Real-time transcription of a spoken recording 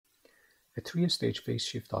A 3-stage phase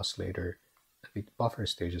shift oscillator with buffer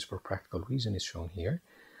stages for practical reason is shown here.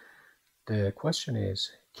 The question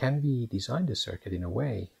is, can we design the circuit in a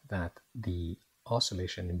way that the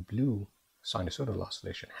oscillation in blue, sinusoidal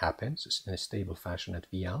oscillation, happens in a stable fashion at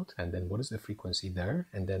V out, and then what is the frequency there,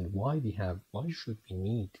 and then why should we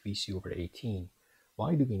need Vc over 18?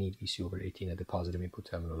 Why do we need Vc over 18 at the positive input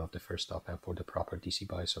terminal of the first op amp for the proper DC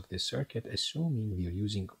bias of this circuit, assuming we are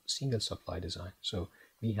using single supply design? So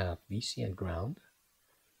we have Vc and ground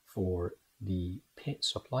for the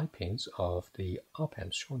supply pins of the op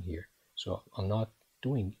amps shown here. So I'm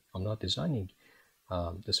not designing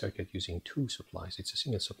the circuit using two supplies. It's a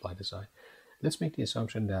single supply design. Let's make the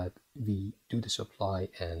assumption that we do the supply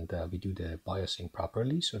and we do the biasing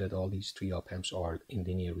properly so that all these three op amps are in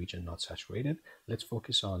linear region, not saturated. Let's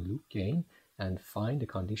focus on loop gain and find the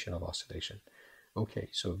condition of oscillation. Okay,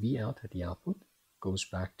 so V out at the output goes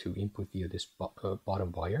back to input via this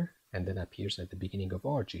bottom wire and then appears at the beginning of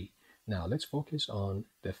RG. Now let's focus on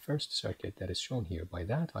the first circuit that is shown here. By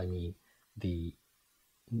that I mean the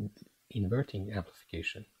inverting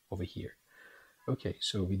amplification over here. Okay,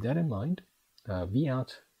 so with that in mind, V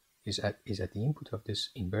out is at the input of this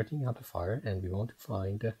inverting amplifier, and we want to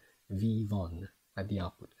find V1 at the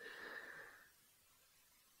output.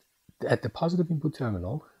 At the positive input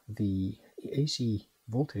terminal, the AC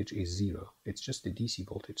voltage is 0. It's just the DC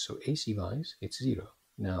voltage, so AC wise it's 0.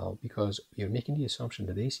 Now, because we are making the assumption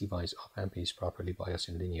that AC wise op amp is properly biased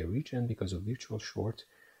in linear region, because of virtual short,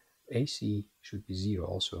 AC should be 0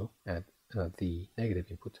 also at the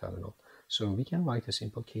negative input terminal. So we can write a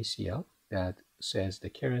simple KCL that says the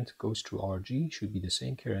current goes through RG should be the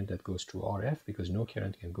same current that goes through RF, because no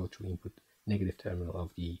current can go through input negative terminal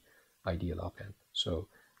of the ideal op amp. So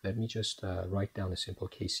let me just write down a simple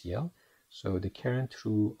KCL. So the current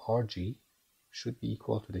through RG should be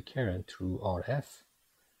equal to the current through RF,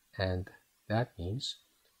 and that means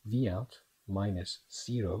V out minus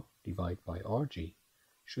 0 divided by RG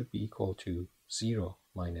should be equal to 0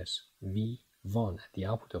 minus V1 at the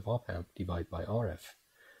output of op amp divided by RF.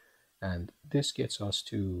 And this gets us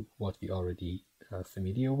to what we already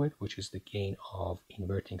familiar with, which is the gain of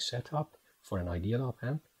inverting setup for an ideal op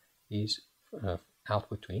amp is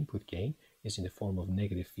output to input gain is in the form of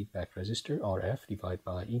negative feedback resistor RF divided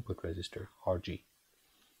by input resistor RG.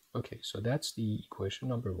 Okay, so that's the equation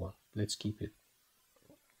number 1. Let's keep it.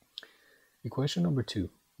 Equation number 2.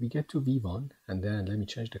 We get to V1, and then let me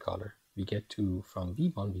change the color. We get to, from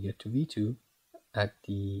V1, we get to V2 at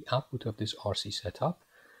the output of this RC setup.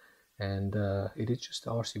 And it is just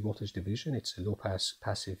the RC voltage division. It's a low-pass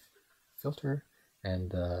passive filter.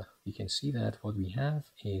 And you can see that what we have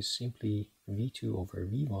is simply V2 over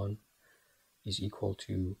V1 is equal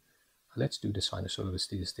to, let's do the sinusoidal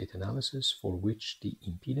steady-state analysis, for which the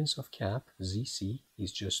impedance of cap, ZC,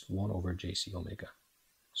 is just 1 over JC omega.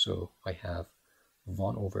 So I have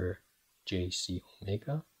 1 over JC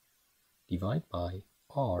omega divided by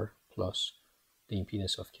R plus the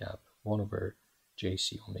impedance of cap, 1 over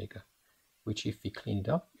JC omega, which if we clean it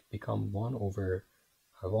up, it becomes 1 over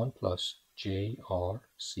 1 plus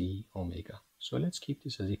JRC omega. So let's keep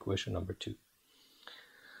this as equation number 2.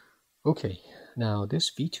 Okay, now this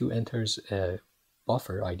V2 enters a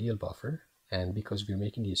buffer, ideal buffer, and because we're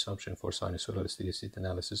making the assumption for sinusoidal steady-state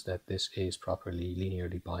analysis that this is properly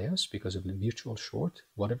linearly biased, because of the virtual short,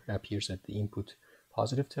 whatever appears at the input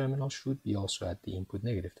positive terminal should be also at the input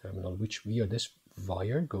negative terminal, which via this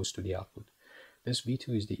wire goes to the output. This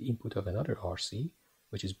V2 is the input of another RC,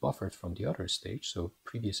 which is buffered from the other stage, so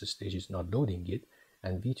previous stage is not loading it,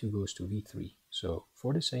 and V2 goes to V3. So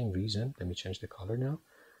for the same reason, let me change the color now.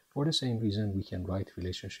 For the same reason, we can write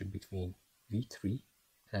relationship between V3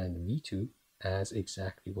 and V2 as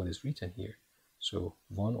exactly what is written here. So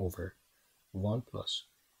 1 over 1 plus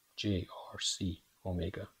JRC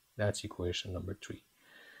omega. That's equation number 3.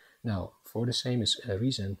 Now, for the same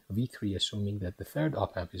reason, V3, assuming that the third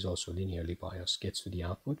op amp is also linearly biased, gets to the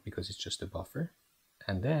output because it's just a buffer.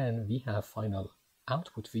 And then we have final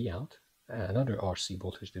output V out, another RC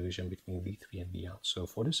voltage division between V3 and V out. So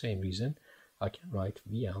for the same reason, I can write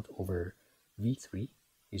V out over V3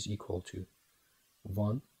 is equal to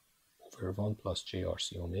 1 over 1 plus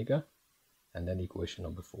JRC omega, and then equation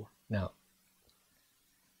number 4. Now,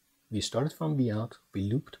 we started from V out, we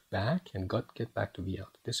looped back and get back to V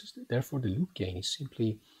out. This is therefore the loop gain is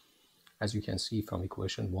simply, as you can see from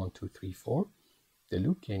equation 1, 2, 3, 4, the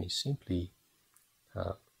loop gain is simply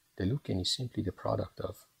the product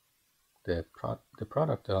of okay,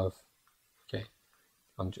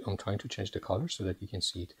 I'm trying to change the color so that you can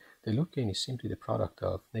see it. The loop gain is simply the product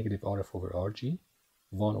of negative RF over RG,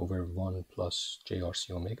 1 over 1 plus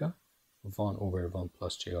JRC omega, 1 over 1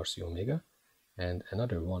 plus JRC omega, and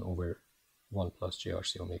another 1 over 1 plus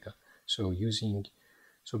JRC omega.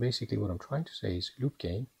 So basically what I'm trying to say is loop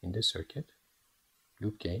gain in this circuit,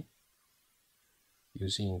 loop gain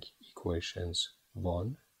using equations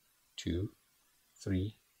 1, 2,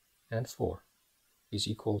 3, and 4 is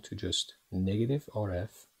equal to just negative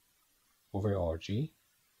RF over RG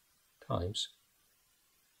times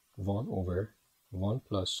 1 over 1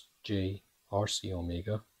 plus J RC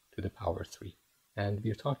omega to the power 3. And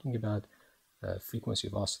we're talking about frequency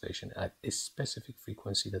of oscillation at a specific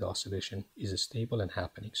frequency that oscillation is stable and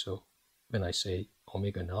happening. So when I say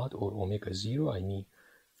omega naught or omega 0, I mean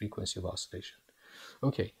frequency of oscillation.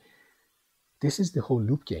 Okay, this is the whole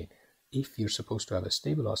loop gain. If you're supposed to have a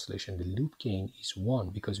stable oscillation, the loop gain is 1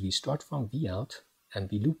 because we start from V out and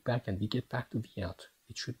we loop back and we get back to V out.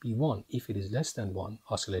 It should be 1. If it is less than 1,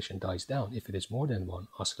 oscillation dies down. If it is more than 1,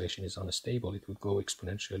 oscillation is unstable. It would go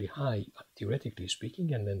exponentially high, theoretically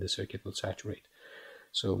speaking, and then the circuit will saturate.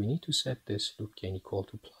 So we need to set this loop gain equal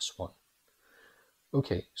to plus 1.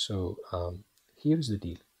 Okay, so here's the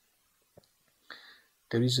deal.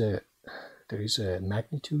 There is a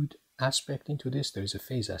magnitude aspect into this, there is a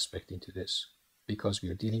phase aspect into this, because we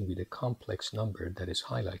are dealing with a complex number that is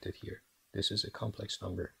highlighted here. This is a complex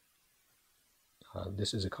number.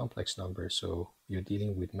 This is a complex number, so you're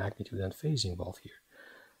dealing with magnitude and phase involved here.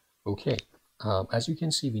 Okay, as you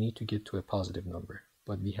can see, we need to get to a positive number,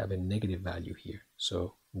 but we have a negative value here.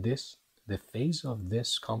 So the phase of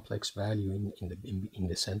this complex value in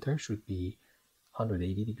the center should be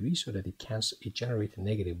 180 degrees so that it generates a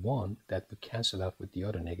negative 1 that would cancel out with the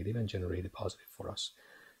other negative and generate a positive for us.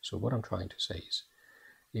 So what I'm trying to say is,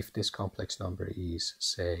 if this complex number is,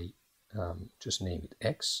 say, just name it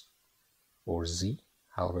X, or Z,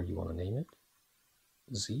 however you want to name it,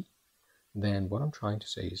 Z, then what I'm trying to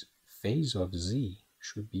say is phase of Z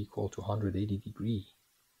should be equal to 180 degree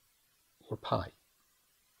or pi.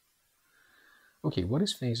 Okay, what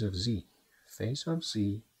is phase of Z? Phase of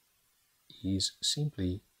Z is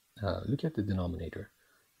simply, look at the denominator.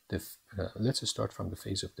 Let's start from the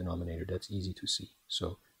phase of denominator, that's easy to see.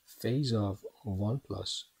 So phase of 1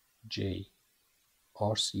 plus J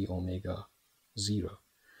RC omega 0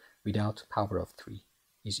 without power of 3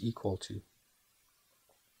 is equal to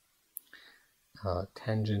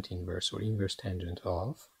tangent inverse or inverse tangent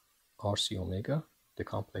of RC omega, the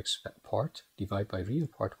complex part, divided by real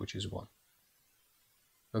part, which is 1.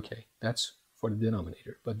 Okay, that's for the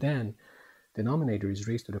denominator. But then denominator is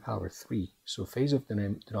raised to the power 3. So phase of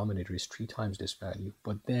the denominator is 3 times this value.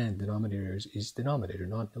 But then denominator is denominator,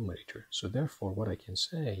 not numerator. So therefore, what I can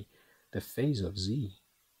say, the phase of Z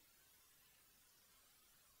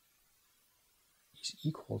is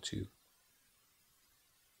equal to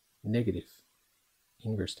negative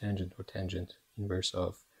inverse tangent or tangent inverse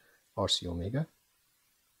of RC omega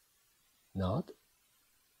naught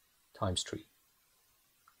times 3.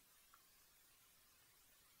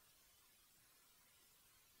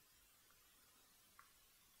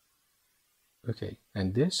 Okay,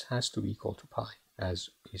 and this has to be equal to pi, as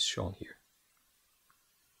is shown here.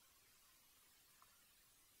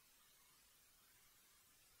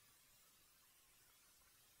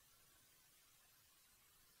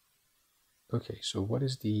 Okay, so what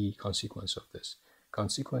is the consequence of this?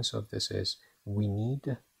 Consequence of this is we need,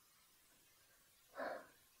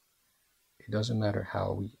 it doesn't matter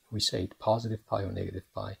how we say it, positive pi or negative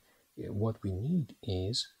pi. What we need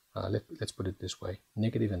is, let's put it this way,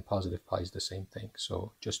 negative and positive pi is the same thing.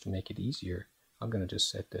 So just to make it easier, I'm going to just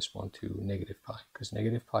set this one to negative pi, because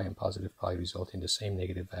negative pi and positive pi result in the same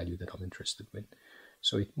negative value that I'm interested with.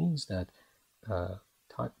 So it means that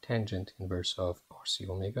tangent inverse of RC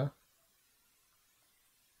omega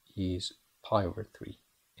is pi over 3.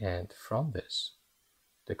 And from this,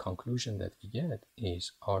 the conclusion that we get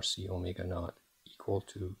is RC omega naught equal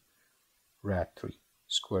to rad 3,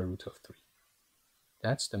 square root of 3.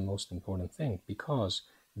 That's the most important thing, because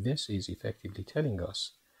this is effectively telling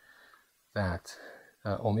us that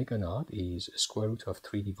omega naught is square root of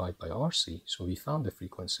 3 divided by RC, so we found the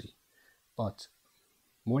frequency. But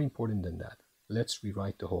more important than that, let's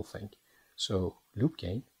rewrite the whole thing. So loop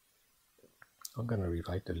gain, I'm going to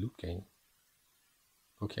rewrite the loop gain.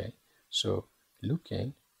 Okay, so loop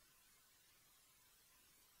gain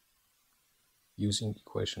using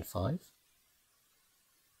equation 5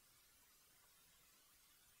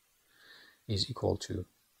 is equal to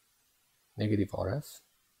negative RF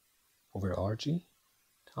over RG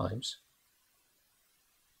times,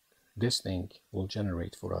 this thing will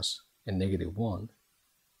generate for us a negative 1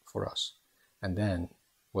 for us. And then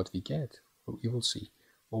what we get, you will see,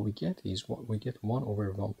 what we get is, what we get 1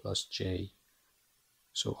 over 1 plus J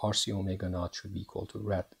So RC omega naught should be equal to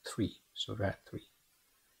rad 3. So rad 3.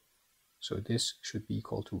 So this should be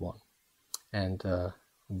equal to 1. And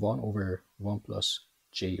 1 over 1 plus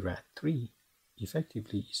j rad 3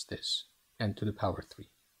 effectively is this, n to the power 3.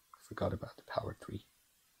 I forgot about the power 3.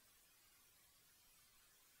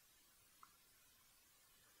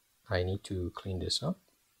 I need to clean this up.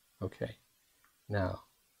 Okay, now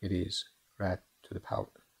it is rad to the power,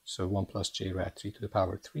 so 1 plus j rad 3 to the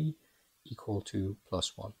power 3 equal to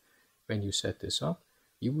plus 1. When you set this up,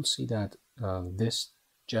 you will see that this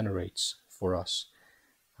generates for us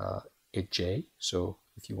a j. So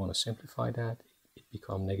if you want to simplify that, it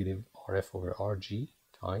becomes negative RF over RG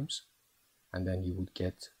times, and then you would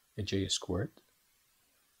get a j squared,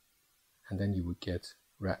 and then you would get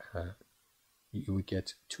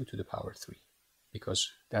 2 to the power 3,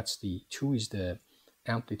 because that's the 2 is the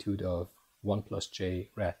amplitude of 1 plus j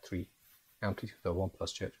rad 3. Amplitude of 1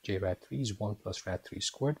 plus j rad 3 is 1 plus rad 3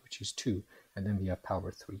 squared, which is 2, and then we have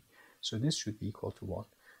power 3. So this should be equal to 1.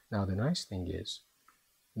 Now the nice thing is,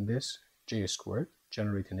 this j squared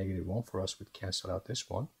generate a negative 1 for us, would cancel out this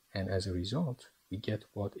one, and as a result, we get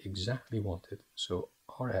what exactly wanted. So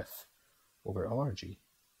RF over RG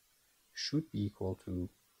should be equal to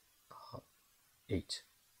 8.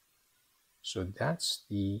 So that's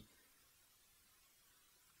the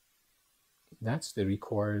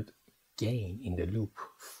required gain in the loop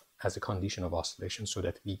as a condition of oscillation, so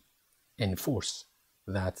that we enforce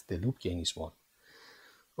that the loop gain is 1.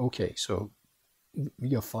 Okay, so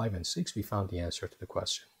via 5 and 6 we found the answer to the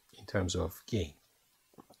question in terms of gain.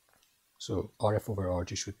 So RF over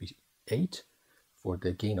RG should be 8 for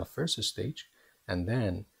the gain of first stage, and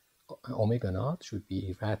then omega naught should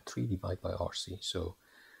be rad 3 divided by RC. So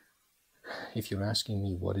if you're asking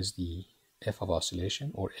me what is the f of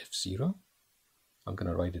oscillation, or f0, I'm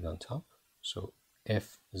going to write it on top. So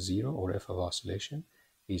f0 or f of oscillation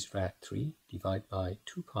is rad 3 divided by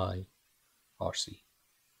 2 pi RC,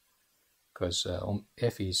 because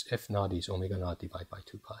f naught is omega naught divided by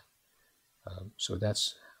 2 pi. So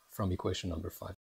that's from equation number 5.